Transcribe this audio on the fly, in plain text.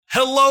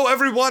Hello,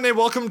 everyone, and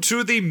welcome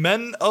to the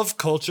Men of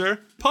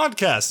Culture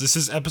podcast. This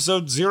is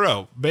episode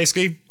 0.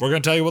 Basically, we're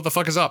going to tell you what the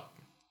fuck is up.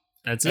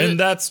 That's it. And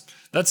that's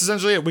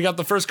essentially it. We got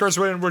the first curse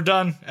word and we're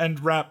done and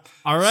wrap.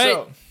 All right.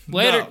 So,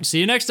 Later. no.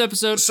 See you next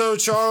episode. So,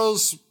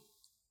 Charles,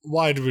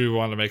 why do we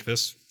want to make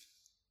this?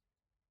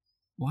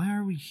 Why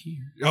are we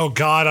here? Oh,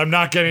 God, I'm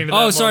not getting to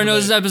that. Oh, sorry. No,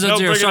 this is episode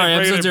 0. Sorry,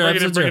 episode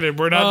 0. Bring it in.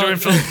 We're not doing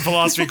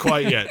philosophy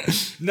quite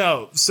yet.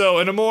 No. So,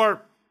 in a more,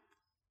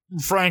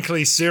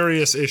 frankly,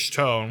 serious-ish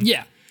tone.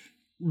 Yeah.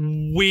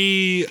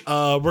 We're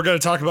going to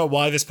talk about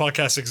why this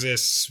podcast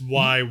exists,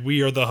 why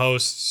we are the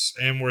hosts,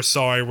 and we're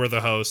sorry we're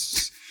the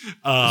hosts.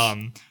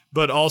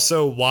 But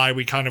also why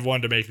we kind of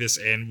wanted to make this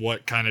and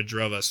what kind of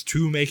drove us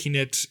to making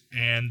it.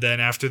 And then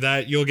after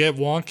that, you'll get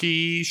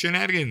wonky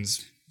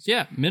shenanigans.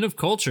 Yeah, Men of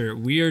Culture.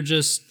 We are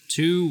just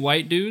two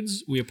white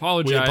dudes. We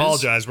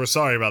apologize. We're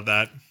sorry about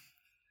that.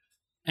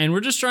 And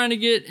we're just trying to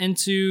get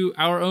into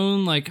our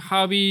own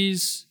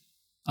hobbies,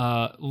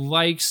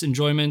 likes,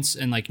 enjoyments,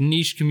 and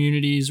niche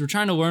communities. We're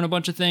trying to learn a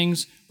bunch of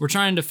things. We're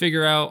trying to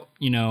figure out,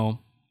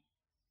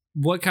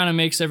 what kind of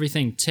makes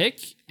everything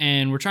tick.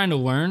 And we're trying to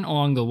learn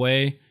along the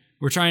way.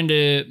 We're trying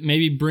to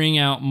maybe bring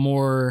out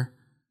more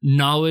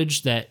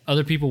knowledge that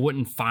other people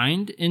wouldn't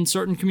find in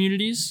certain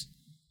communities.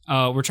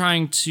 We're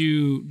trying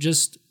to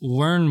just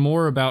learn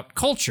more about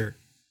culture.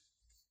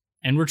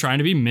 And we're trying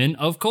to be men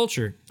of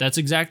culture. That's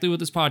exactly what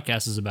this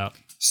podcast is about.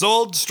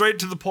 Sold straight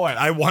to the point.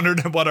 I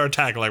wondered what our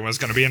tagline was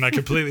going to be, and I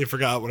completely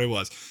forgot what it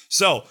was.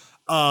 So,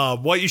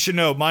 what you should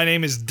know, my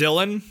name is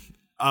Dylan.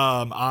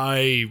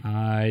 Hi,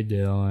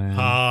 Dylan.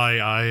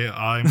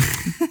 Hi,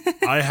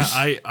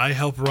 I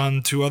help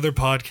run 2 other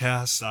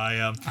podcasts.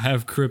 I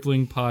have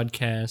crippling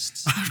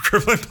podcasts. I have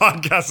crippling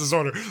podcast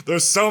disorder.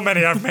 There's so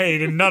many I've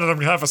made, and none of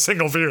them have a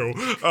single view.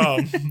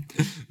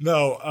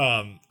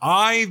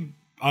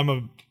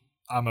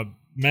 I'm a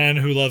man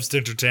who loves to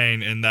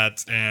entertain, and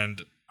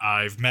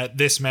I've met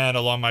this man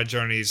along my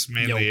journeys,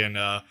 mainly in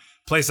a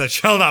place that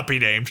shall not be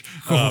named.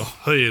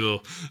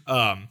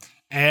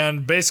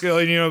 And basically,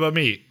 all you know about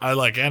me, I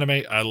like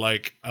anime, I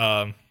like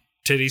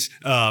titties,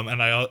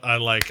 and I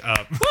like.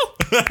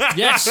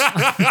 Yes.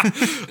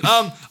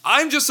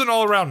 I'm just an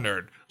all-around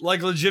nerd.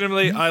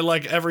 Legitimately, I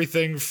like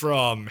everything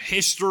from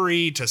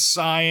history to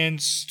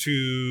science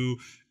to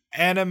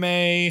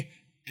anime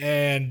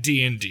and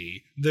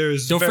D&D.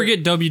 Don't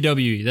forget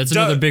WWE. That's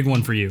another big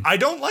one for you. I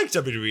don't like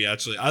WWE,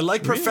 actually. I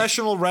like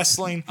professional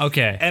wrestling.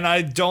 Okay. And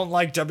I don't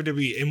like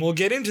WWE. And we'll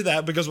get into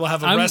that because we'll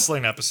have a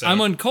wrestling episode. I'm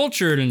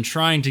uncultured and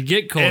trying to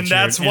get cultured. And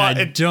that's why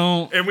I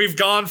don't. And we've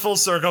gone full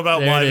circle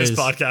about why this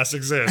podcast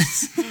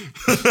exists.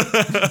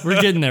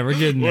 We're getting there.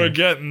 We're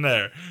getting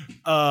there.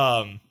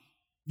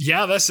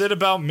 Yeah, that's it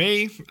about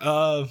me.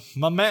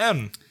 My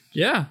man.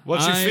 Yeah.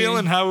 What's you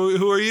feeling?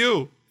 Who are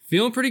you?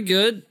 Feeling pretty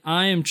good.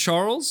 I am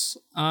Charles.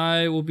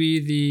 I will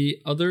be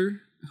the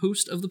other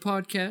host of the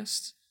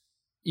podcast.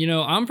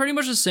 I'm pretty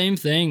much the same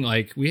thing.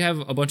 We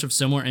have a bunch of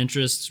similar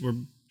interests. We're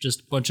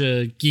just a bunch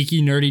of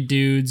geeky, nerdy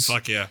dudes.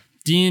 Fuck yeah.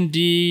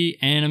 D&D,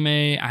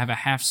 anime. I have a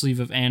half sleeve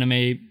of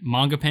anime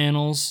manga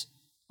panels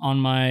on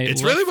my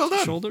really well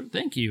done. Shoulder.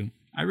 Thank you.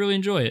 I really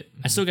enjoy it.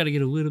 I still got to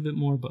get a little bit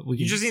more, but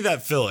you just need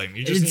that filling.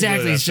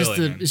 Exactly. It's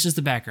just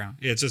the background.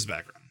 Yeah, it's just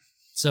background.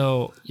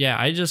 So, yeah,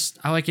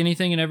 I like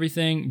anything and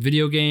everything.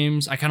 Video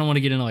games. I kind of want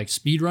to get into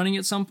speed running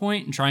at some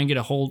point and try and get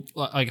hold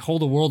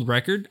a world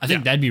record. I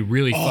think that'd be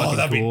really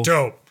fucking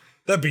cool.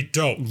 That'd be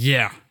dope.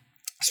 Yeah.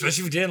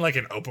 Especially if we did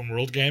an open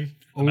world game.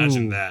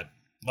 Imagine that.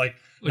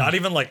 Not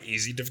even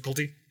easy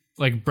difficulty.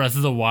 Like Breath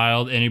of the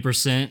Wild, any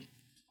 %.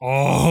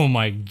 Oh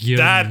my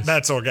goodness.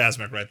 That's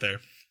orgasmic right there.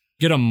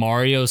 Get a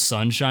Mario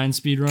Sunshine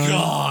speedrun.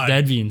 God.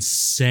 That'd be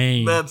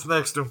insane. That's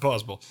next to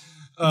impossible.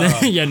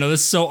 Yeah, no, this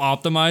is so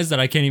optimized that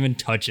I can't even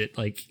touch it.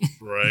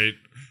 Right.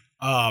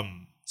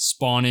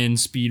 Spawn in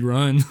speed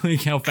run.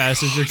 How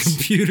fast is your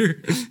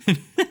computer?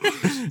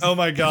 Oh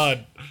my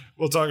God.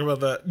 We'll talk about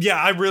that. Yeah,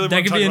 I really want to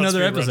talk about that could be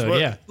another episode,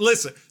 yeah.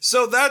 Listen,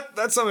 so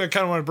that's something I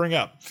kind of want to bring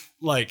up.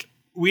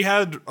 We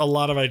had a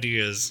lot of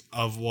ideas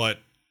of what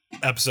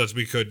episodes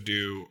we could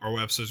do, or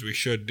what episodes we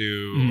should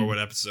do, or what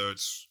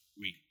episodes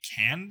we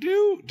can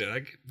do. Did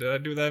I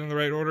do that in the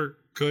right order?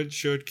 Could,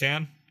 should,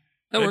 can?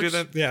 That works. Do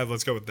that? Yeah,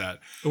 let's go with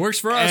that. It works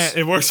for us.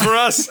 It works for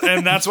us,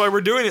 and that's why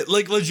we're doing it.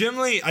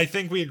 Legitimately, I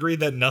think we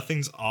agreed that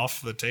nothing's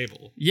off the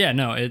table. Yeah,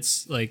 no,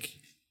 it's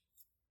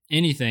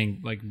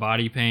anything,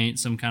 body paint,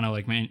 some kind of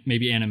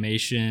maybe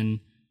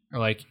animation,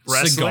 or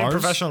wrestling, cigars,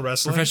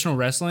 professional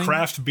wrestling,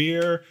 craft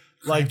beer,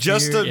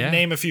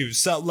 name a few.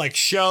 So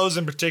shows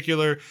in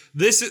particular.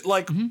 This is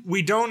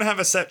we don't have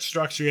a set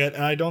structure yet,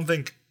 and I don't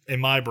think in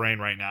my brain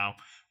right now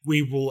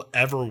we won't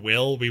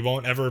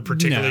ever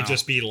particularly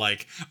just be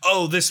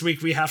this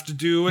week we have to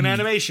do an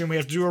animation, we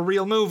have to do a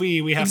real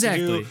movie,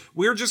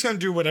 we're just gonna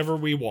do whatever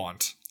we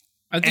want.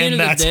 And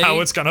that's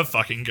how it's gonna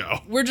fucking go.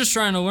 We're just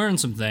trying to learn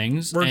some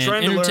things, trying to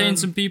entertain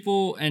some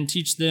people and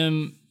teach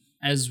them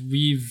as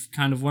we've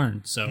kind of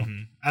learned. So,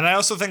 and I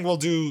also think we'll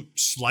do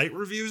slight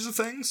reviews of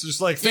things, just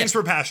like things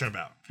we're passionate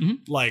about.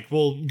 Like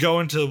we'll go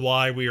into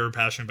why we are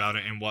passionate about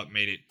it and what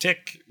made it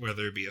tick,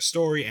 whether it be a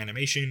story,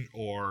 animation,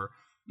 or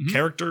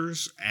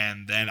characters.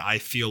 And then I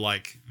feel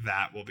like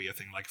that will be a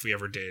thing. Like if we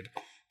ever did,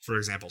 for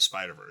example,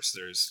 Spider-Verse,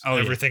 there's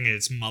everything in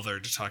its mother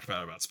to talk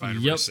about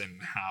Spider-Verse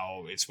and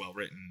how it's well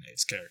written,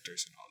 its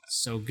characters and all that.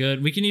 So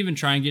good. We can even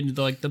try and get into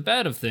the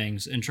bad of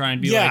things and try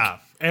and be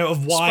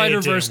of why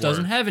Spider-Verse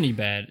doesn't have any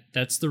bad.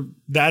 That's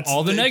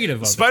all the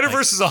negative of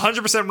Spider-Verse is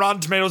 100%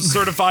 Rotten Tomatoes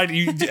certified.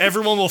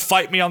 Everyone will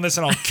fight me on this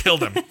and I'll kill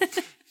them.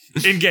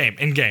 In game.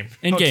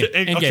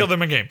 I'll kill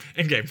them in game.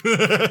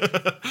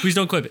 Please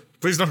don't clip it.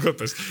 Please don't clip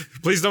this.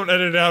 Please don't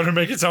edit it out and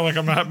make it sound like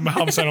I'm a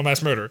homicidal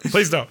mass murderer.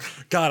 Please don't.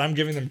 God, I'm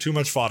giving them too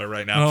much fodder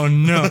right now. Oh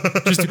no.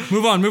 Just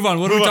move on.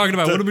 What are we talking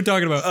about?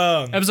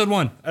 Episode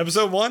 1.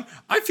 Episode 1?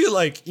 I feel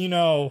like,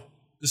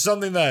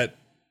 something that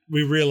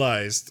we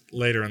realized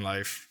later in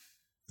life,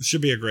 this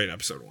should be a great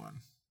episode 1.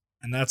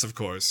 And that's, of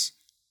course,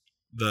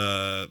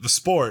 the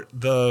sport,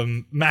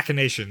 the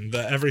machination,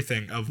 the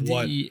everything of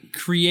the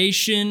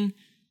creation,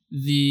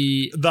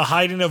 the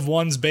hiding of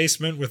one's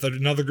basement with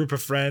another group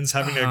of friends,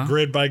 having a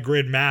grid by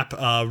grid map,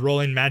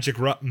 rolling magic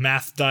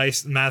math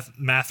dice,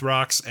 math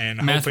rocks, and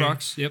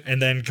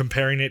and then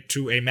comparing it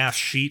to a math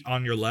sheet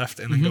on your left,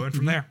 and then going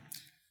from there.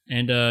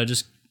 And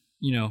just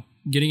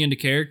getting into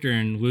character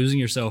and losing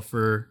yourself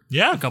for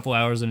a couple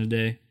hours in a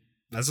day.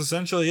 That's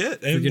essentially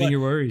it. And forgetting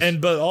your worries,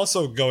 but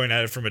also going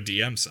at it from a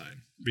DM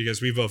side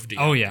because we both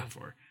DM'd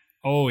before.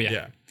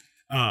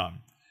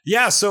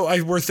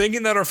 So we're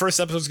thinking that our first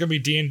episode is going to be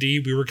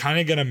D&D. We were kind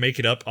of going to make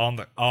it up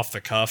off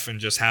the cuff and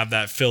just have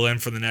that fill in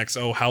for the next,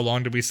 how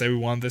long did we say we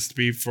wanted this to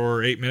be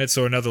for 8 minutes?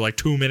 So another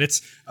 2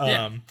 minutes.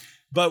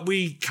 But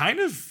we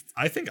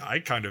I think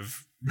I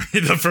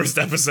made the first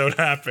episode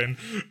happen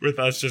with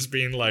us just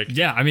being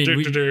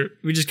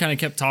we just kind of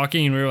kept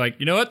talking and we were like,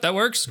 you know what? That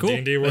works. Cool.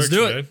 D&D works. Let's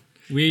do it.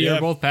 We are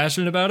both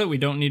passionate about it. We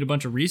don't need a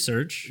bunch of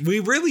research. We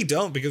really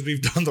don't because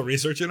we've done the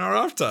research in our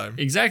off time.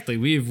 Exactly.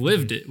 We've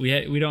lived it.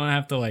 We don't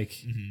have to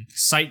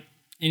cite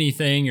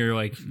anything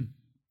or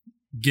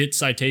get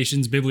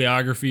citations,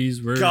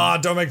 bibliographies.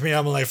 God, don't make me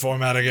MLA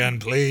format again,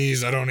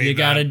 please. I don't need that. You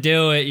gotta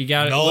do it. You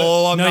gotta.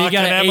 No, I'm not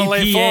going to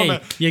MLA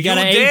format. You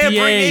gotta APA. dare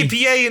bring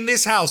APA in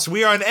this house.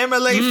 We are an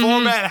MLA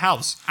format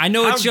house. I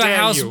know it's your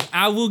house.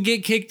 I will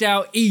get kicked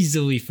out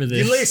easily for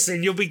this.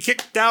 Listen, you'll be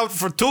kicked out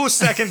for 2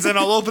 seconds and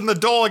I'll open the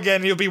door again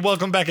and you'll be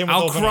welcome back in with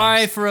I'll open cry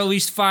arms. for at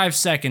least 5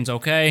 seconds,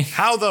 okay?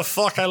 How the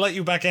fuck I let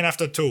you back in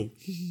after 2?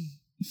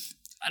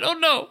 I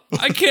don't know.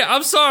 I can't.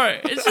 I'm sorry.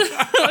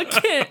 I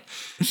can't.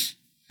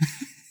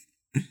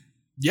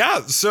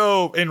 Yeah,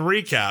 so in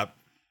recap,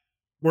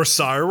 we're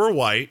sorry we're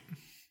white.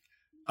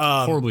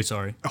 Horribly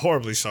sorry.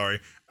 Horribly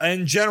sorry.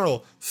 In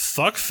general,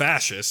 fuck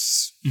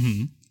fascists.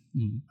 And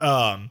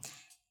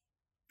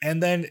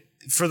then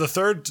for the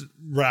third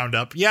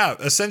roundup,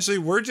 essentially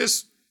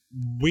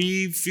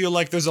we feel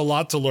like there's a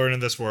lot to learn in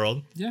this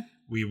world. Yeah.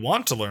 We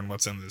want to learn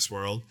what's in this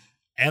world.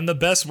 And the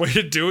best way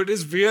to do it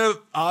is via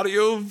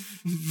audio,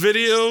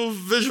 video,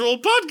 visual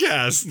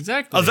podcast.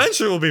 Exactly.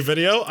 Eventually will be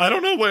video. I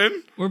don't know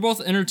when. We're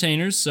both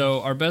entertainers,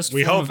 so our best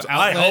I hope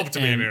to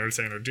be an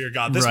entertainer. Dear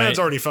God, this man's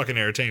already fucking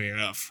entertaining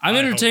enough. I'm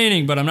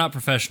entertaining, but I'm not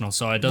professional,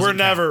 so it doesn't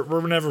count.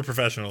 We're never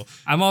professional.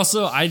 I'm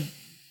also I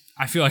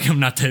feel like I'm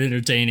not that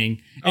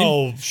entertaining.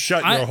 And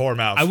shut your whore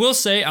mouth. I will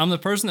say I'm the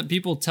person that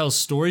people tell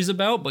stories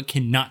about, but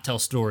cannot tell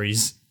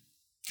stories.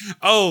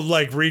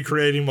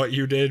 Recreating what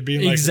you did,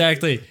 being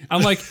exactly.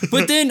 I'm like,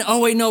 but then,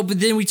 but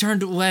then we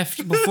turned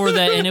left before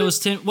that, and it was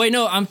 10. Wait,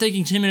 no, I'm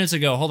thinking 10 minutes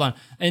ago. Hold on,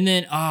 and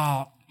then,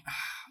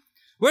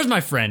 where's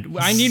my friend?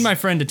 I need my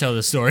friend to tell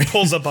this story.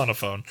 Pulls up on a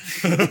phone.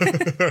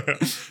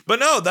 But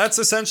no, that's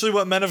essentially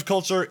what Men of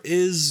Culture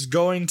is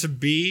going to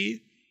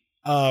be.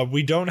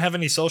 We don't have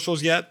any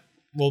socials yet.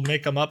 We'll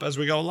make them up as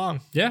we go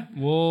along. Yeah,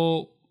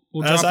 we'll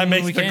as I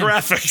make the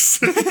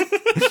graphics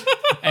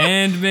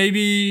and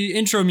maybe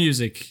intro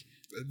music.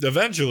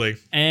 Eventually.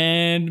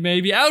 And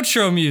maybe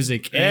outro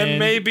music. And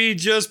maybe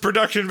just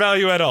production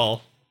value at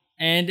all.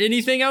 And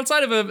anything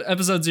outside of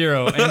episode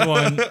 0 and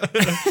 1.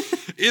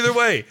 Either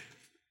way.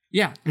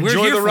 Yeah.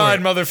 Enjoy the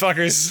ride,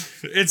 motherfuckers.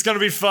 It's going to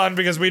be fun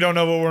because we don't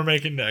know what we're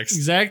making next.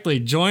 Exactly.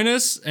 Join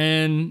us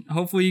and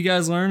hopefully you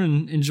guys learn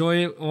and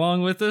enjoy it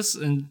along with us.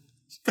 And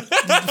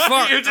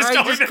you're just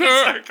going in a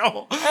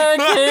circle. I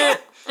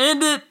can't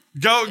end it.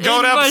 Go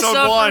to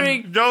episode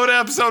 1. Go to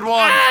episode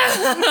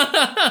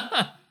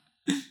 1.